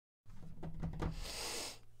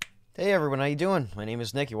Hey everyone, how you doing? My name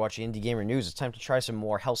is Nick, you're watching Indie Gamer News. It's time to try some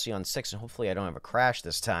more Halcyon 6, and hopefully I don't have a crash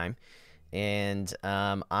this time. And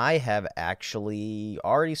I have actually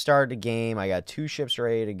already started a game. I got 2 ships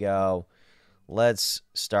ready to go. Let's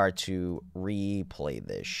start to replay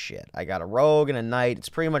this shit. I got a rogue and a knight. It's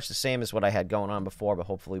pretty much the same as what I had going on before, but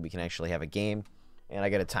hopefully we can actually have a game. And I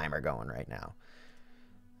got a timer going right now.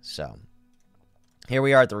 So, here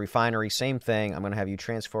we are at the refinery. Same thing. I'm going to have you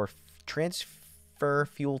transfer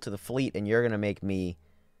fuel to the fleet, and you're going to make me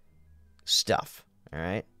stuff. All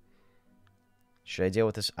right? Should I deal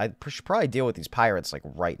with this? I should probably deal with these pirates, like,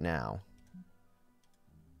 right now.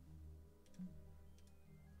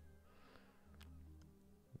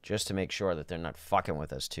 Just to make sure that they're not fucking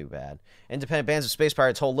with us too bad. Independent bands of space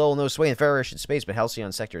pirates hold little no sway in Federation space, but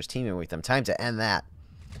Halcyon sector is teaming with them. Time to end that.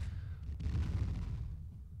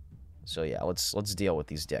 So yeah, let's deal with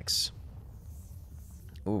these dicks.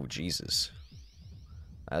 Ooh, Jesus.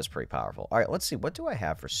 That was pretty powerful. Alright, let's see. What do I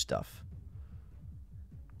have for stuff?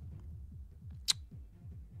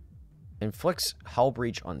 Inflicts hull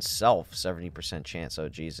breach on self. 70% chance. Oh,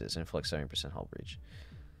 Jesus. Inflicts 70% hull breach.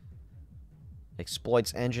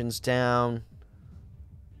 Exploits engines down.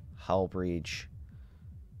 Hull breach.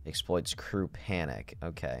 Exploits crew panic.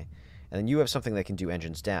 Okay. And then you have something that can do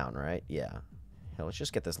engines down, right? Yeah. Here, let's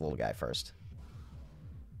just get this little guy first.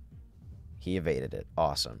 He evaded it.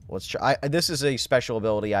 Awesome. Let's try. This is a special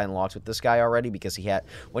ability I unlocked with this guy already because he had,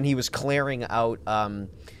 when he was clearing out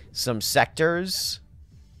some sectors.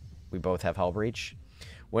 We both have hull breach.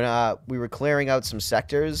 When we were clearing out some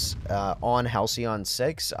sectors on Halcyon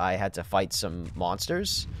 6, I had to fight some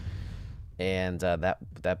monsters, and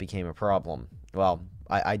that became a problem. Well,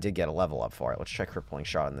 I did get a level up for it. Let's try crippling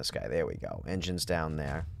shot on this guy. There we go. Engines down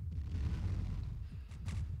there.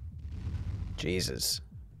 Jesus.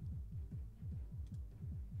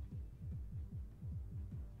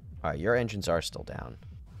 Alright, your engines are still down.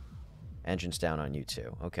 Engines down on you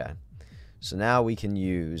too. Okay. So now we can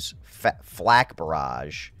use flak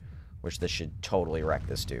barrage, which this should totally wreck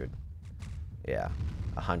this dude. Yeah.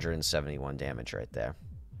 171 damage right there.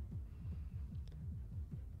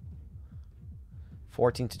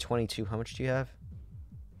 14 to 22. How much do you have?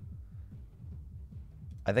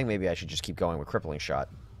 I think maybe I should just keep going with crippling shot.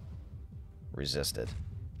 Resisted.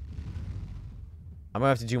 I'm going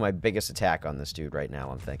to have to do my biggest attack on this dude right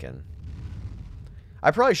now, I'm thinking.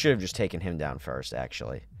 I probably should have just taken him down first,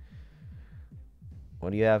 actually.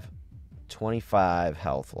 What do you have? 25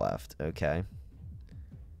 health left. Okay.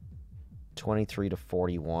 23 to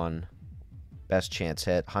 41. Best chance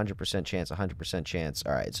hit. 100% chance, 100% chance.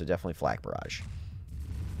 Alright, so definitely flak barrage.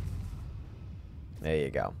 There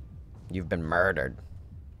you go. You've been murdered.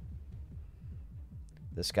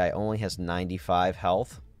 This guy only has 95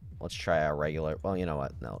 health. Let's try a regular... Well, you know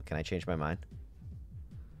what? No. Can I change my mind?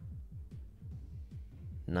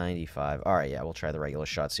 95. Alright, yeah. We'll try the regular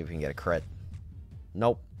shot. See if we can get a crit.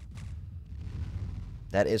 Nope.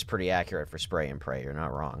 That is pretty accurate for spray and pray. You're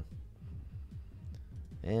not wrong.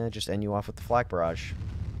 And just end you off with the flak barrage.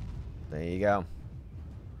 There you go.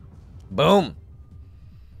 Boom!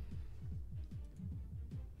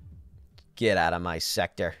 Get out of my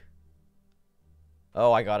sector.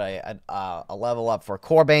 Oh, I got a level up for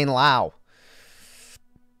Corbane Lau.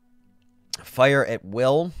 Fire at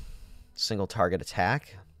will. Single target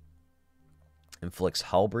attack. Inflicts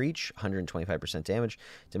hull breach. 125% damage.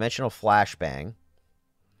 Dimensional flashbang.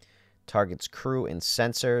 Targets crew and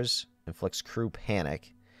sensors. Inflicts crew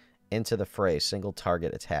panic. Into the fray. Single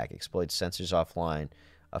target attack. Exploits sensors offline.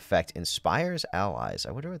 Effect inspires allies.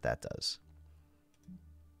 I wonder what that does.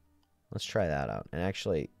 Let's try that out. And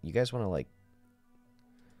actually, you guys want to, like,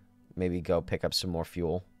 maybe go pick up some more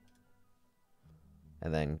fuel.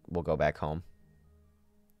 And then we'll go back home.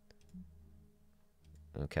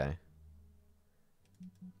 Okay.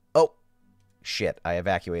 Oh! Shit, I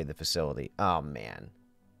evacuated the facility. Oh, man.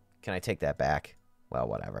 Can I take that back? Well,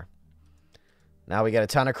 whatever. Now we got a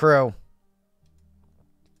ton of crew.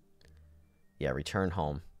 Yeah, return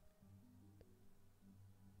home.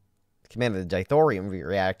 Command of the dithorium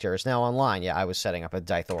reactor is now online. Yeah, I was setting up a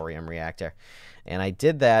dithorium reactor. And I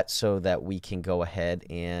did that so that we can go ahead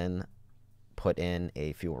and put in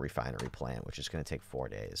a fuel refinery plant, which is going to take 4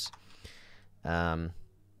 days.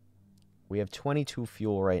 We have 22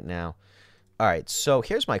 fuel right now. All right, so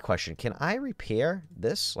here's my question. Can I repair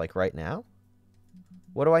this, like, right now?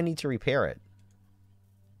 What do I need to repair it?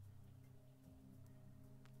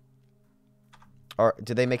 Or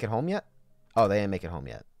did they make it home yet? Oh, they didn't make it home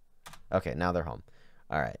yet. Okay, now they're home.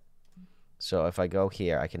 All right. So if I go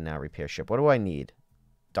here, I can now repair ship. What do I need?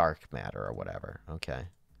 Dark matter or whatever. Okay.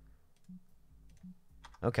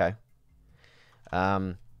 Okay.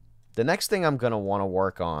 The next thing I'm going to want to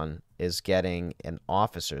work on is getting an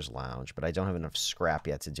officer's lounge, but I don't have enough scrap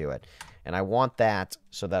yet to do it. And I want that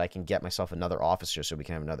so that I can get myself another officer so we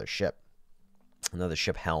can have another ship. Another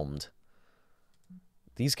ship helmed.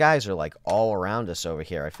 These guys are, like, all around us over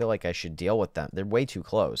here. I feel like I should deal with them. They're way too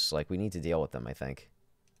close. Like, we need to deal with them, I think.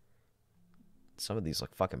 Some of these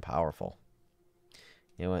look fucking powerful.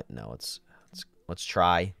 You know what? No, let's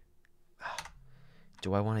try.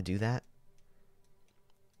 Do I want to do that?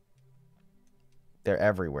 They're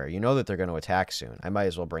everywhere. You know that they're going to attack soon. I might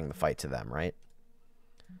as well bring the fight to them, right?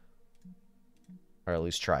 Or at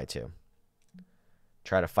least try to.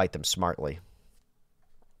 Try to fight them smartly.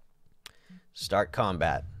 Start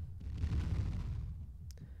combat.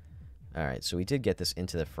 Alright, so we did get this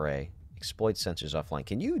into the fray. Exploit sensors offline.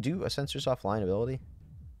 Can you do a sensors offline ability?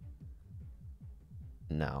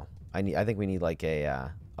 No. I think we need like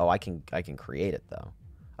a oh, I can create it though.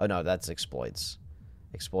 Oh no, that's exploits.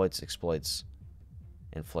 Exploits.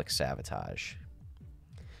 Inflict sabotage.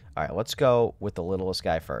 Alright, let's go with the littlest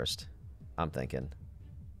guy first. I'm thinking.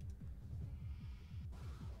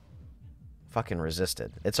 Fucking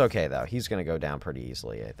resisted. It's okay, though. He's going to go down pretty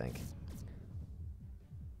easily, I think.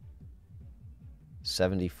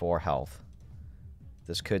 74 health.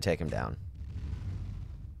 This could take him down.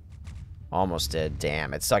 Almost did.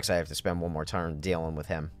 Damn, it sucks I have to spend one more turn dealing with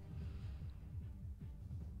him.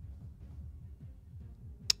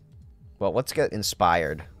 Well, let's get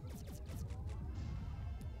inspired.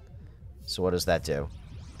 So what does that do?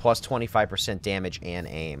 Plus 25% damage and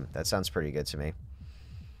aim. That sounds pretty good to me.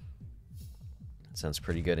 Sounds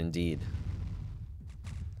pretty good indeed.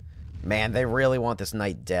 Man, they really want this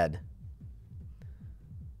knight dead.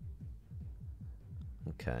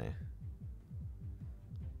 Okay.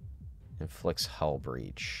 Inflicts hull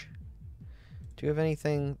breach. Do you have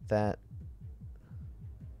anything that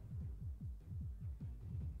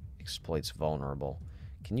exploits vulnerable?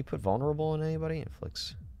 Can you put vulnerable on anybody?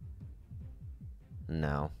 Inflicts.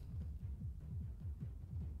 No.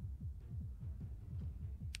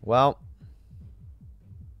 Well.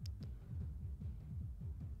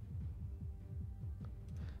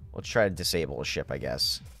 Let's try to disable a ship, I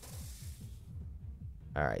guess.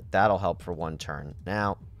 Alright, that'll help for one turn.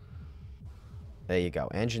 Now, there you go.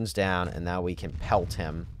 Engine's down, and now we can pelt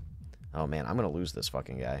him. Oh, man, I'm going to lose this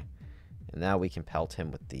fucking guy. And now we can pelt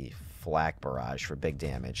him with the flak barrage for big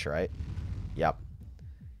damage, right? Yep.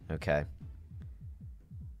 Okay.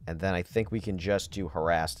 And then I think we can just do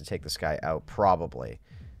harass to take this guy out, probably.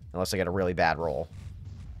 Unless I get a really bad roll.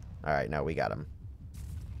 Alright, no, we got him.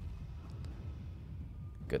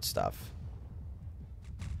 Good stuff.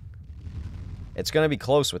 It's going to be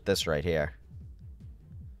close with this right here.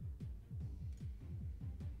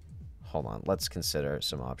 Hold on. Let's consider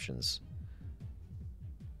some options.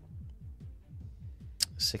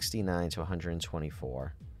 69 to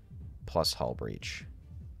 124. Plus hull breach.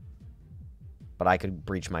 But I could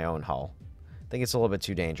breach my own hull. I think it's a little bit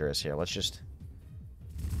too dangerous here. Let's just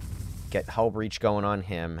get hull breach going on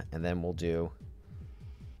him. And then we'll do...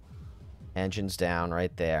 Engine's down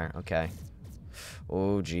right there. Okay.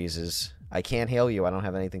 Oh, Jesus. I can't heal you. I don't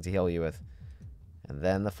have anything to heal you with. And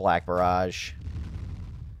then the flak barrage.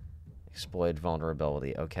 Exploit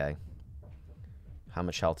vulnerability. Okay. How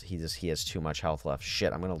much health? He has too much health left.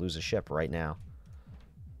 Shit, I'm going to lose a ship right now.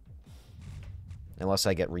 Unless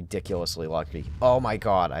I get ridiculously lucky. Oh my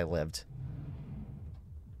god, I lived.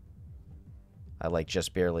 I, like,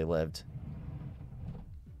 just barely lived.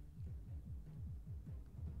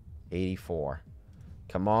 84.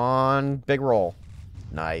 Come on, big roll.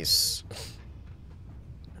 Nice.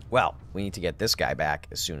 Well, we need to get this guy back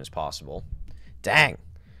as soon as possible. Dang.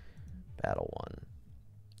 Battle 1.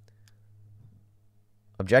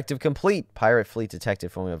 Objective complete. Pirate fleet detected.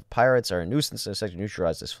 Forming of pirates are a nuisance in the sector.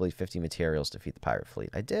 Neutralize this fleet. 50 materials to defeat the pirate fleet.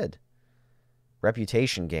 I did.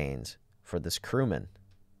 Reputation gained for this crewman.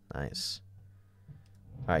 Nice.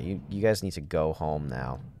 Alright, you guys need to go home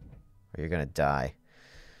now. Or you're gonna die.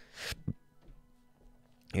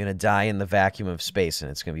 You're going to die in the vacuum of space,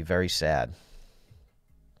 and it's going to be very sad.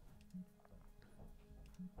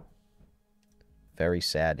 Very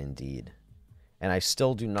sad indeed. And I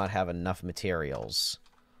still do not have enough materials.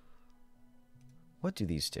 What do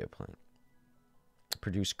these do?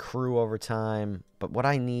 Produce crew over time. But what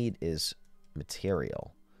I need is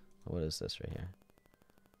material. What is this right here?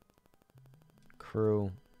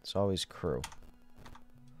 Crew. It's always crew.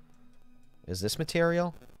 Is this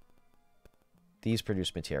material? These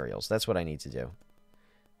produce materials. That's what I need to do.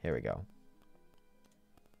 Here we go.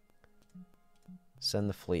 Send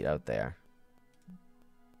the fleet out there.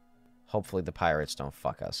 Hopefully the pirates don't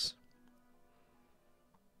fuck us.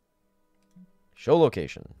 Show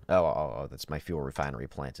location. Oh, that's my fuel refinery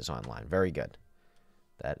plant is online. Very good.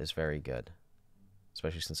 That is very good.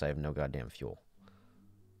 Especially since I have no goddamn fuel.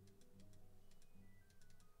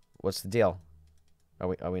 What's the deal?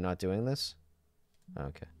 Are we not doing this?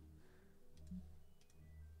 Okay.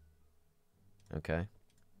 Okay.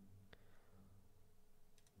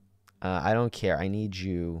 I don't care. I need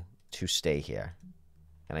you to stay here.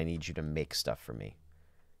 And I need you to make stuff for me.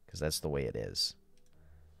 Because that's the way it is.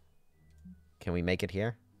 Can we make it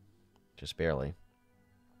here? Just barely.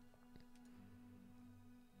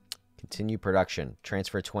 Continue production.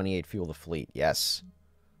 Transfer 28 fuel to fleet. Yes.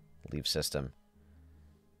 Leave system.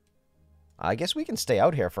 I guess we can stay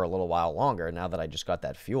out here for a little while longer now that I just got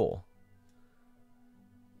that fuel.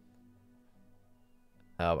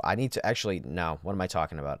 I need to actually... No, what am I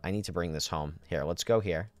talking about? I need to bring this home. Here, let's go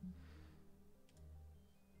here.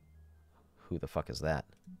 Who the fuck is that?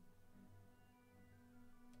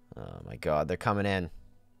 Oh my god, they're coming in.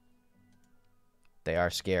 They are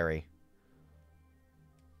scary.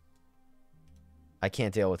 I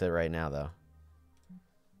can't deal with it right now, though.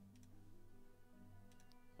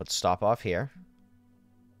 Let's stop off here.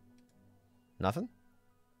 Nothing?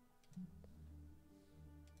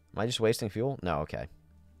 Am I just wasting fuel? No, okay.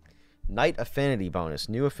 Knight affinity bonus.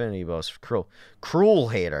 New affinity bonus. Cruel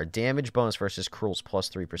hater. Damage bonus versus cruels plus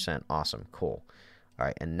 3%. Awesome. Cool.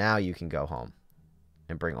 Alright, and now you can go home.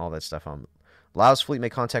 And bring all that stuff home. Allows fleet to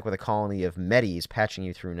make contact with a colony of Medis patching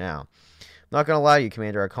you through now. I'm not going to lie to you,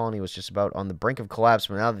 Commander. Our colony was just about on the brink of collapse,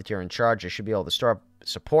 but now that you're in charge, I should be able to store up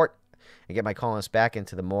support and get my colonists back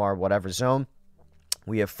into the more whatever zone.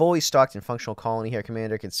 We have fully stocked and functional colony here,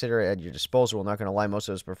 Commander. Consider it at your disposal. I'm not going to lie, most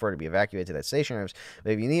of us prefer to be evacuated to that station.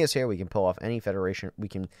 But if you need us here, we can pull off any Federation. We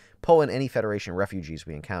can pull in any Federation refugees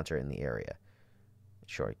we encounter in the area.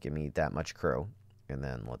 Sure, give me that much crew, and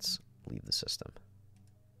then let's leave the system.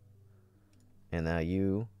 And now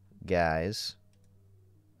you guys,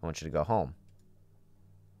 I want you to go home.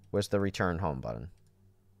 Where's the return home button?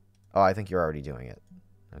 Oh, I think you're already doing it.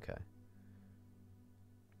 Okay.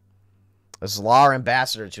 A Zlar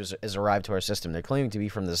ambassador has arrived to our system. They're claiming to be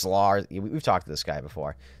from the Zlar. We've talked to this guy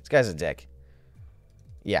before. This guy's a dick.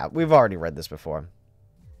 Yeah, we've already read this before.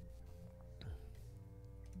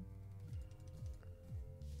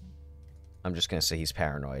 I'm just going to say he's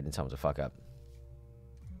paranoid and tell him to fuck up.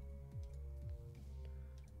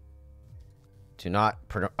 Do not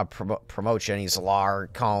promote any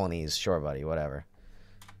Zlar colonies. Sure, buddy. Whatever.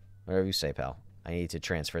 Whatever you say, pal. I need to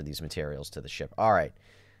transfer these materials to the ship. All right.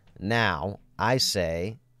 Now, I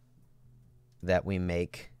say that we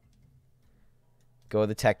go to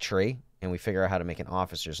the tech tree, and we figure out how to make an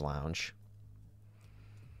officer's lounge.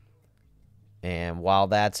 And while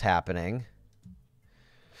that's happening,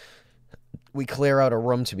 we clear out a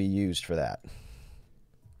room to be used for that.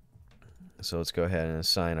 So let's go ahead and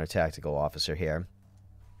assign our tactical officer here.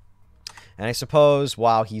 And I suppose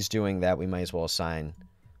while he's doing that, we might as well assign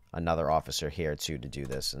another officer here, too, to do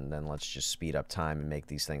this. And then let's just speed up time and make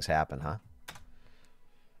these things happen, huh?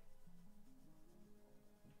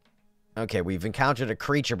 Okay, we've encountered a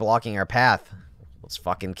creature blocking our path. Let's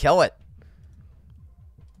fucking kill it.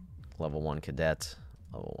 Level 1 cadet.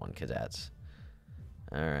 Level 1 cadets.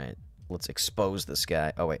 Alright. Let's expose this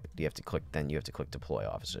guy. Oh, wait. Do you have to click? Then you have to click deploy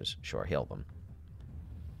officers. Sure, heal them.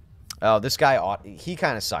 Oh, this guy, he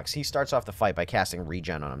kind of sucks. He starts off the fight by casting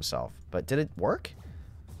regen on himself. But did it work?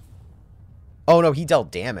 Oh, no, he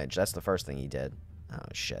dealt damage. That's the first thing he did. Oh,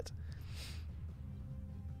 shit.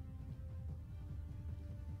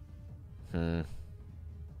 Alright,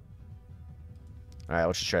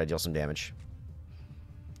 let's just try to deal some damage.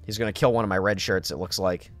 He's gonna kill one of my red shirts, it looks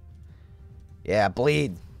like. Yeah,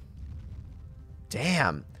 bleed.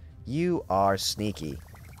 Damn. You are sneaky.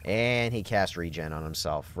 And he cast regen on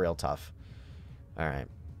himself. Real tough. Alright.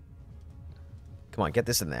 Come on, get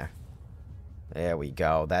this in there. There we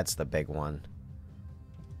go. That's the big one.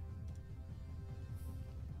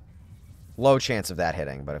 Low chance of that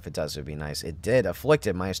hitting, but if it does, it would be nice. It did.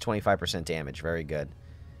 Afflicted, minus 25% damage. Very good.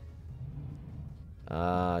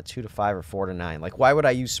 2 to 5 or 4 to 9. Like, why would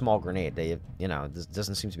I use small grenade? They, you know, this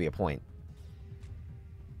doesn't seem to be a point.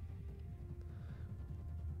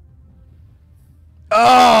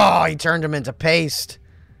 Oh, he turned him into paste.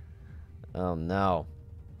 Oh, no.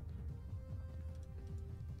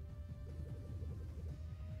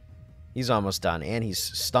 He's almost done. And he's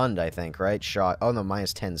stunned, I think, right? Shot. Oh, no,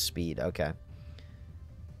 minus 10 speed. Okay.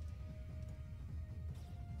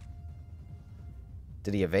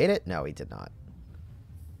 Did he evade it? No, he did not.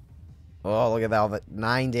 Oh, look at that. All the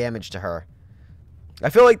 9 damage to her. I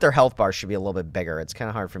feel like their health bar should be a little bit bigger. It's kind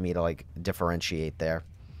of hard for me to, like, differentiate there.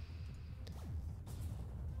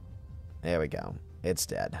 There we go. It's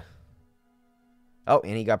dead. Oh,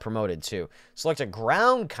 and he got promoted too. Select a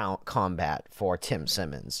ground combat for Tim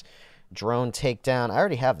Simmons. Drone takedown. I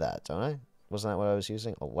already have that, don't I? Wasn't that what I was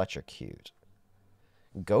using? Electrocute.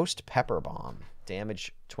 Ghost pepper bomb.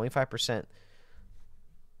 Damage 25%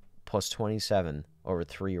 plus 27 over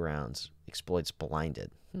 3 rounds. Exploits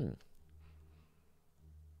blinded. I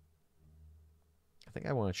think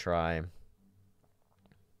I want to try...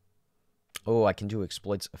 Oh, I can do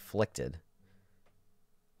exploits afflicted.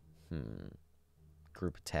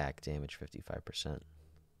 Group attack, damage 55%.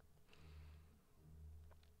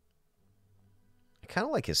 I kind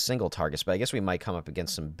of like his single targets, but I guess we might come up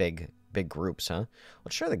against some big groups, huh?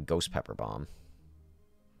 Let's try the Ghost Pepper Bomb.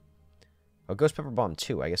 Oh, Ghost Pepper Bomb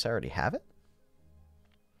 2. I guess I already have it?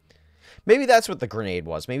 Maybe that's what the grenade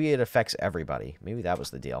was. Maybe it affects everybody. Maybe that was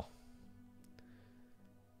the deal.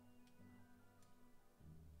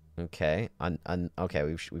 Okay. Okay,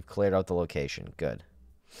 we've cleared out the location. Good.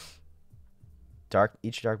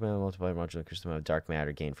 Each dark matter multiplier modular increases the amount of dark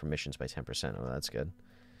matter gained from missions by 10%. Oh, that's good.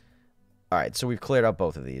 Alright, so we've cleared out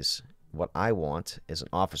both of these. What I want is an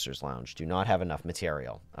officer's lounge. Do not have enough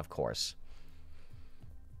material, of course.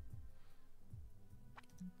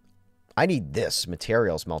 I need this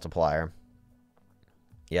materials multiplier.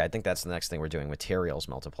 Yeah, I think that's the next thing we're doing. Materials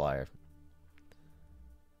multiplier.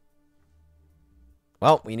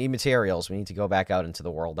 Well, we need materials. We need to go back out into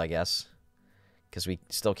the world, I guess. Because we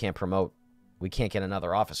still can't promote. We can't get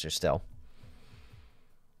another officer still.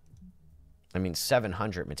 I mean,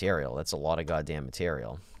 700 material. That's a lot of goddamn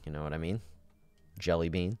material. You know what I mean? Jelly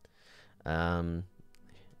bean. Here,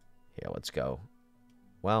 let's go.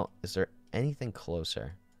 Well, is there anything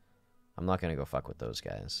closer? I'm not going to go fuck with those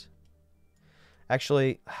guys.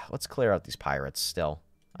 Actually, let's clear out these pirates still.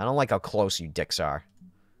 I don't like how close you dicks are.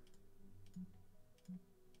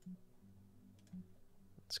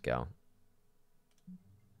 Let's go.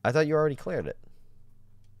 I thought you already cleared it.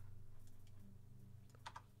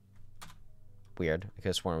 Weird. I could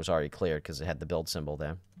have sworn it was already cleared because it had the build symbol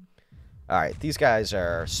there. Alright, these guys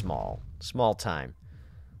are small. Small time.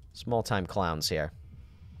 Small time clowns here.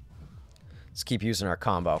 Let's keep using our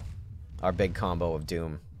combo. Our big combo of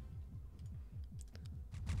doom.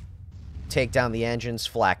 Take down the engines,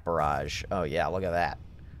 flak barrage. Oh yeah, look at that.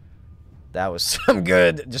 That was some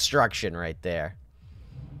good destruction right there.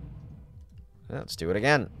 Let's do it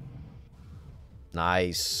again.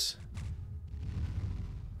 Nice.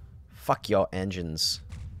 Fuck your engines.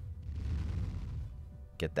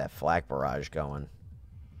 Get that flak barrage going.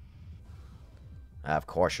 Of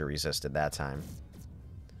course you resisted that time.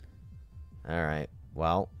 Alright,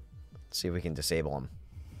 well, let's see if we can disable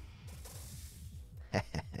them.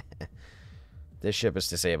 This ship is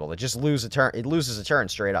disabled. It just loses a turn. It loses a turn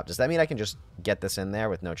straight up. Does that mean I can just get this in there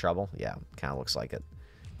with no trouble? Yeah, kind of looks like it.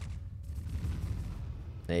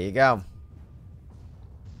 There you go.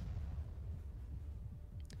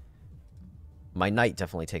 My knight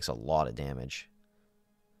definitely takes a lot of damage.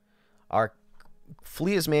 Our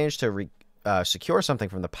fleet has managed to secure something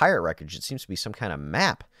from the pirate wreckage. It seems to be some kind of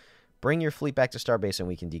map. Bring your fleet back to Starbase and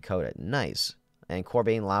we can decode it. Nice. And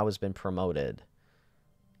Corbane Lau has been promoted.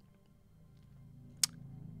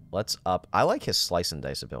 Let's up. I like his slice and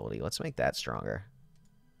dice ability. Let's make that stronger.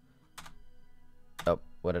 Oh,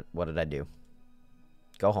 what did I do?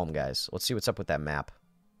 Go home, guys. Let's see what's up with that map.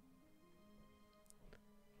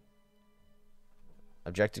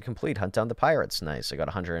 Objective complete. Hunt down the pirates. Nice. I got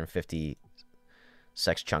 150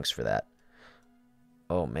 sex chunks for that.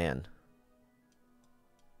 Oh, man.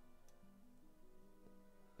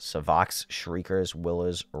 Savox, Shriekers,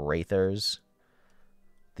 Willers, Wraithers.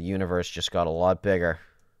 The universe just got a lot bigger.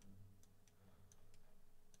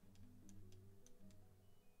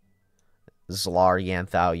 Zlar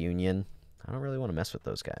Yanthao Union. I don't really want to mess with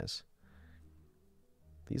those guys.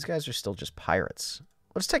 These guys are still just pirates.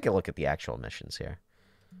 Let's take a look at the actual missions here.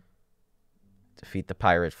 Defeat the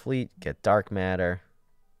pirate fleet. Get dark matter.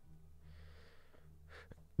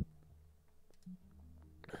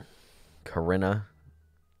 Corinna.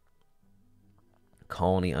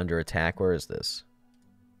 Colony under attack. Where is this?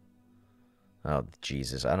 Oh,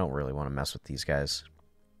 Jesus. I don't really want to mess with these guys.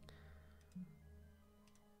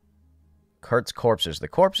 Kurt's Corpses. The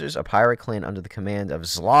Corpses, a pirate clan under the command of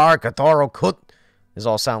Zlar Katoro Kut. These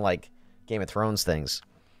all sound like Game of Thrones things.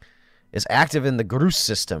 Is active in the Grus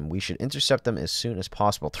system. We should intercept them as soon as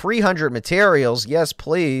possible. 300 materials. Yes,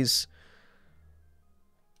 please.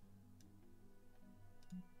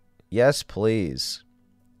 Yes, please.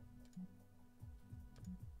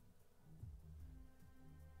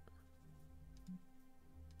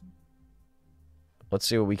 Let's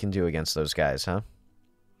see what we can do against those guys, huh?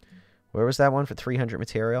 Where was that one for 300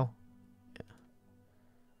 material?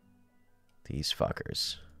 These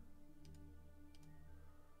fuckers.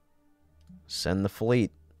 Send the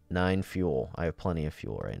fleet. 9 fuel. I have plenty of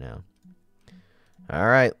fuel right now. All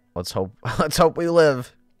right, let's hope. Let's hope we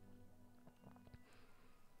live.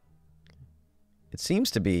 It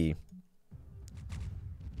seems to be.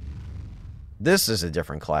 This is a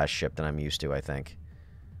different class ship than I'm used to, I think.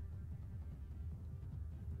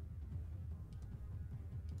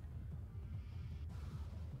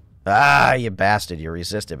 Ah, you bastard! You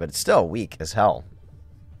resisted, but it's still weak as hell.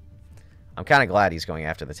 I'm kind of glad he's going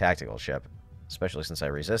after the tactical ship. Especially since I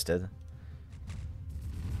resisted.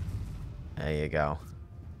 There you go.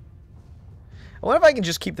 I wonder if I can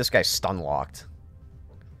just keep this guy stun-locked.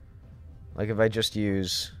 Like if I just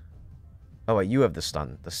use... Oh, wait, you have the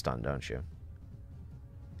stun, don't you?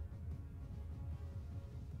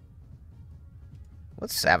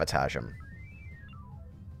 Let's sabotage him.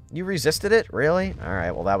 You resisted it? Really?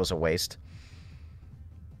 Alright, well that was a waste.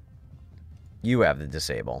 You have the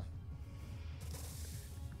disable.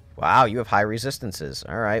 Wow, you have high resistances.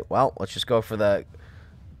 Alright, well, let's just go for the...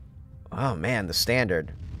 Oh, man, the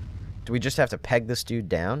standard. Do we just have to peg this dude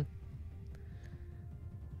down?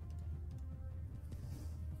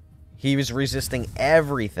 He was resisting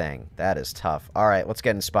everything. That is tough. Alright, let's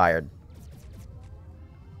get inspired.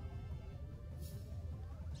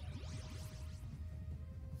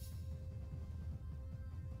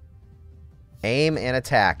 Aim and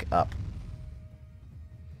attack up.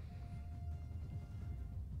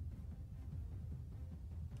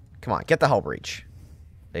 Come on, get the hull breach.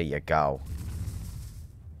 There you go.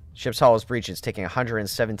 Ship's hull is breached. It's taking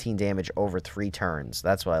 117 damage over 3 turns.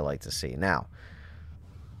 That's what I like to see. Now,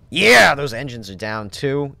 yeah, those engines are down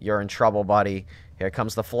too. You're in trouble, buddy. Here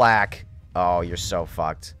comes the flak. Oh, you're so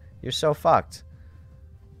fucked. You're so fucked.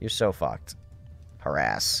 You're so fucked.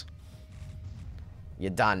 Harass.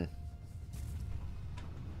 You're done.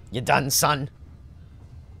 You're done, son.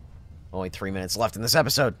 Only 3 minutes left in this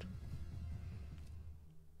episode.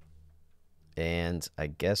 And I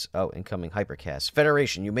guess... Oh, incoming hypercast.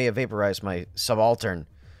 Federation, you may have vaporized my subaltern,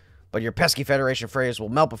 but your pesky Federation phrase will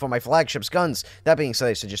melt before my flagship's guns. That being said,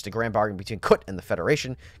 I suggest a grand bargain between Kut and the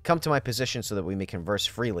Federation. Come to my position so that we may converse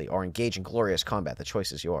freely, or engage in glorious combat. The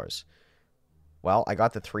choice is yours. Well, I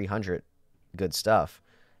got the 300 good stuff.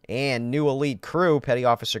 And new elite crew, Petty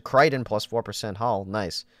Officer Crichton, plus 4% hull.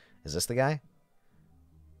 Nice. Is this the guy?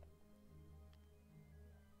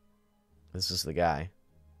 This is the guy.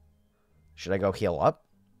 Should I go heal up?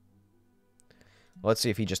 Let's see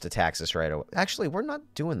if he just attacks us right away. Actually, we're not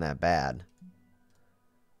doing that bad.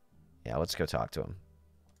 Yeah, let's go talk to him.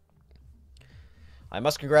 I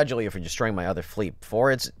must congratulate you for destroying my other fleet,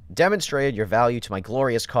 for it's demonstrated your value to my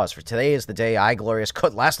glorious cause. For today is the day I, glorious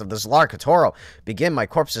Kut, last of the Zlar Katoro, begin my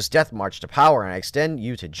corpse's death march to power, and I extend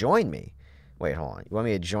you to join me. Wait, hold on. You want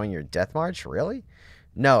me to join your death march? Really?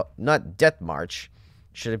 No, not death march.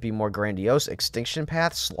 Should it be more grandiose? Extinction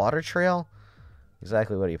path? Slaughter trail?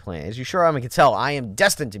 Exactly what are you playing? As you sure I can tell, I am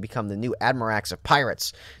destined to become the new Admirax of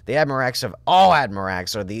pirates. The Admirax of all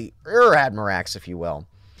Admirax, or the Admirax, if you will.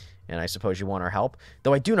 And I suppose you want our help?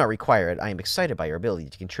 Though I do not require it, I am excited by your ability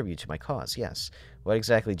to contribute to my cause, yes. What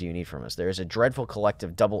exactly do you need from us? There is a dreadful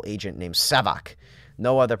collective double agent named Savak.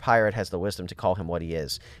 No other pirate has the wisdom to call him what he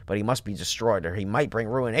is, but he must be destroyed, or he might bring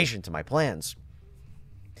ruination to my plans.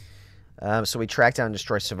 So we track down and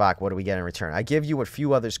destroy Savak. What do we get in return? I give you what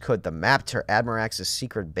few others could, the map to Admirax's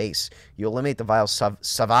secret base. You eliminate the vile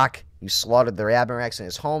Savak. You slaughtered their Admirax in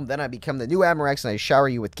his home. Then I become the new Admirax, and I shower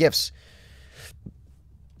you with gifts.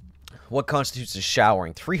 What constitutes a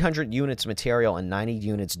showering? 300 units material and 90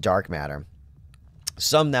 units dark matter.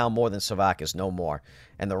 Some now more than Savak is no more.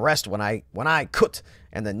 And the rest when I Kut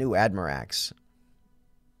and the new Admirax.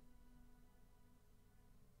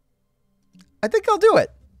 I think I'll do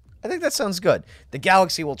it. I think that sounds good. The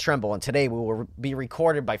galaxy will tremble, and today we will be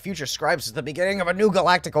recorded by future scribes as the beginning of a new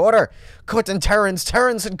galactic order. Kut and Terrans,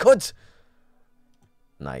 Terrans and Kut.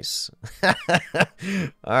 Nice.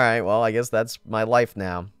 Alright, well, I guess that's my life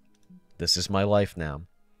now. This is my life now.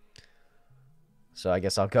 So I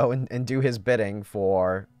guess I'll go and do his bidding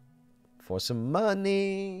for some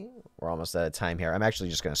money. We're almost out of time here. I'm actually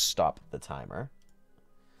just going to stop the timer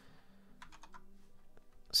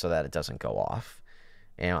so that it doesn't go off.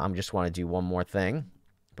 And I just want to do one more thing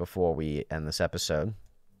before we end this episode.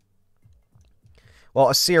 Well,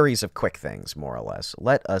 a series of quick things, more or less.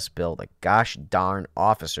 Let us build a gosh darn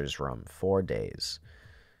officer's room. 4 days.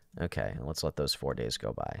 Okay, let's let those 4 days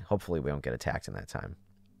go by. Hopefully we don't get attacked in that time.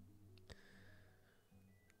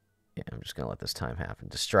 Yeah, I'm just going to let this time happen.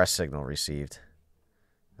 Distress signal received.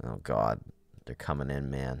 Oh, God. They're coming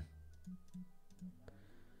in, man.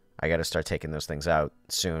 I got to start taking those things out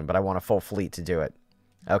soon, but I want a full fleet to do it.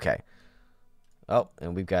 Okay. Oh,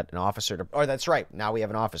 and we've got an officer to... Oh, that's right. Now we have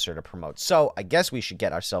an officer to promote. So, I guess we should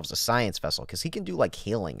get ourselves a science vessel, because he can do, like,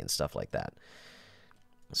 healing and stuff like that.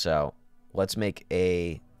 So, let's make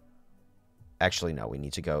a... Actually, no. We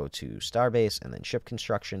need to go to Starbase and then ship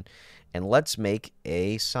construction. And let's make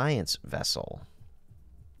a science vessel.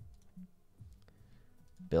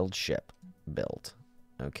 Build ship. Build.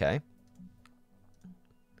 Okay.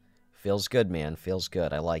 Feels good, man. Feels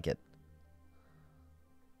good. I like it.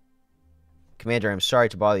 Commander, I'm sorry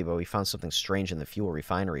to bother you, but we found something strange in the fuel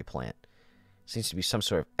refinery plant. Seems to be some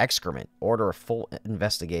sort of excrement. Order a full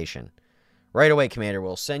investigation. Right away, Commander.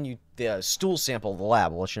 We'll send you the stool sample to the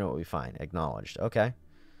lab. We'll let you know what we find. Acknowledged. Okay.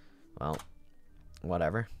 Well,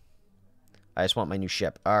 whatever. I just want my new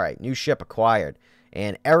ship. Alright, new ship acquired.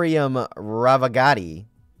 And Arium Ravagati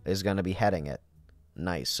is going to be heading it.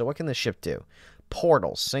 Nice. So what can this ship do?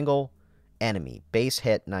 Portal. Single enemy. Base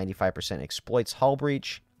hit 95%. Exploits hull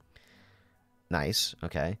breach. Nice.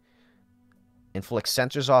 Okay. Inflicts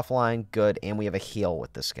sensors offline. Good. And we have a heal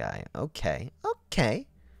with this guy. Okay. Okay.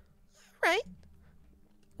 All right.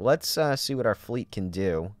 Let's see what our fleet can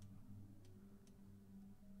do.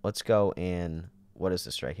 Let's go in... What is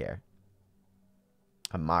this right here?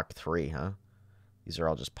 A Mach 3, huh? These are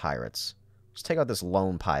all just pirates. Let's take out this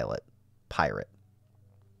lone pirate.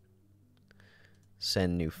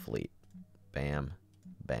 Send new fleet. Bam.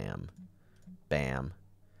 Bam. Bam.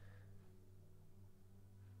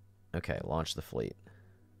 Okay, launch the fleet.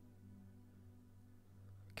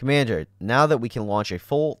 Commander, now that we can launch a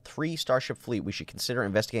full 3-starship fleet, we should consider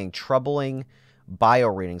investigating troubling bio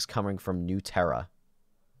readings coming from New Terra.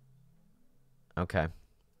 Okay.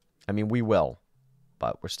 I mean, we will,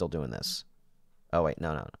 but we're still doing this. Oh, wait,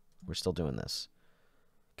 no. We're still doing this.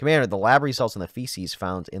 Commander, the lab results in the feces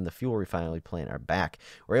found in the fuel refinery plant are back.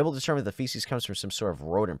 We're able to determine that the feces comes from some sort of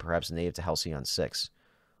rodent, perhaps native to Halcyon 6.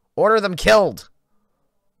 Order them killed!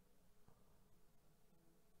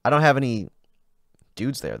 I don't have any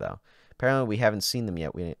dudes there, though. Apparently, we haven't seen them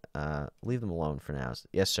yet. We leave them alone for now.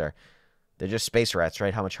 Yes, sir. They're just space rats,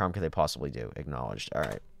 right? How much harm could they possibly do? Acknowledged. All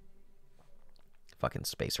right. Fucking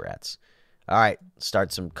space rats. All right.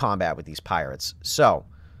 Start some combat with these pirates. So,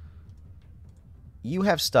 you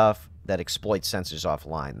have stuff that exploits sensors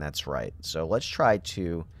offline. That's right. So, let's try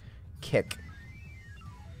to kick.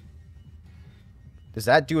 Does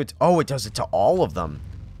that do it? Oh, it does it to all of them.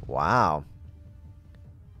 Wow.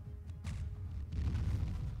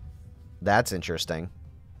 That's interesting.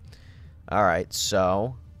 Alright,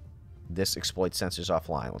 so this exploits sensors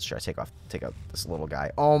offline. Let's try to take out this little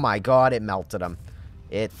guy. Oh my god, it melted him.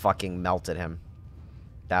 It fucking melted him.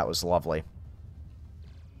 That was lovely.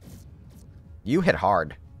 You hit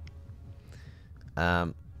hard.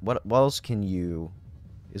 What else can you...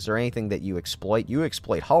 Is there anything that you exploit? You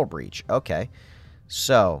exploit hull breach. Okay.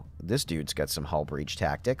 So, this dude's got some hull breach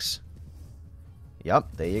tactics.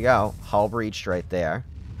 Yep, there you go. Hull breached right there.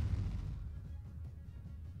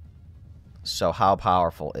 So how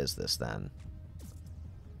powerful is this then?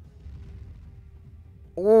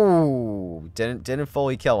 Ooh, didn't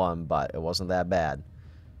fully kill him, but it wasn't that bad.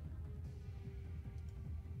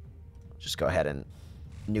 Just go ahead and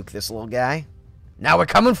nuke this little guy. Now we're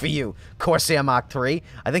coming for you, Corsair Mach 3.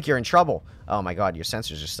 I think you're in trouble. Oh my god, your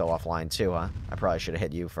sensors are still offline too, huh? I probably should have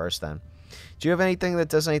hit you first then. Do you have anything that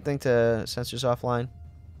does anything to sensors offline?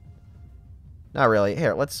 Not really.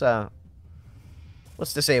 Here, let's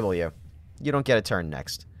disable you. You don't get a turn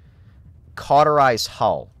next. Cauterize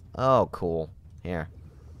hull. Oh, cool. Here.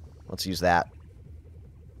 Let's use that.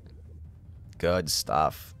 Good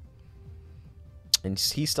stuff. And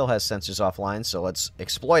he still has sensors offline, so let's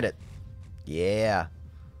exploit it. Yeah.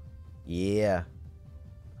 Yeah.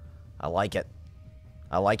 I like it.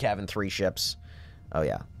 I like having 3 ships. Oh,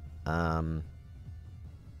 yeah.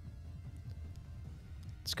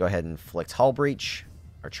 Let's go ahead and inflict hull breach.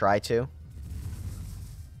 Or try to.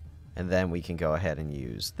 And then we can go ahead and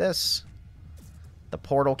use this. The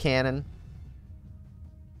portal cannon.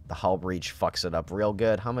 The hull breach fucks it up real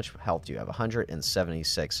good. How much health do you have?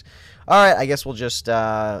 176. Alright, I guess we'll just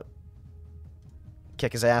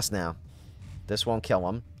kick his ass now. This won't kill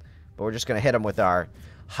him. But we're just going to hit him with our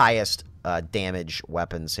highest damage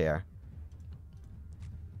weapons here.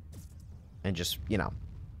 And just, you know,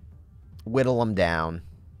 whittle him down.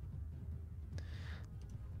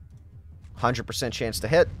 100% chance to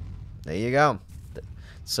hit. There you go.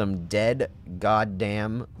 Some dead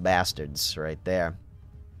goddamn bastards right there.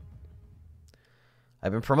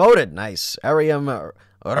 I've been promoted. Nice. Arium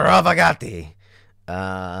Ravagati.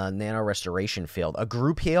 Nano restoration field. A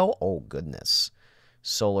group heal? Oh, goodness.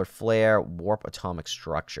 Solar flare, warp atomic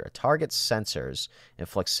structure. Target sensors,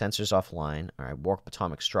 inflicts sensors offline. All right, warp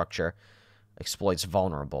atomic structure, exploits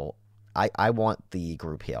vulnerable. I want the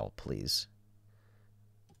group heal, please.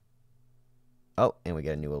 Oh, and we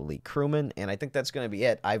get a new elite crewman, and I think that's going to be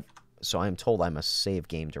it. So I'm told I must save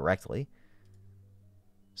game directly.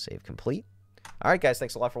 Save complete. All right, guys,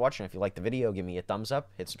 thanks a lot for watching. If you liked the video, give me a thumbs up.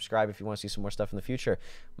 Hit subscribe if you want to see some more stuff in the future.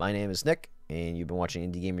 My name is Nick, and you've been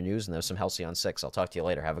watching Indie Gamer News, and there's some Halcyon 6. I'll talk to you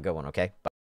later. Have a good one, okay? Bye.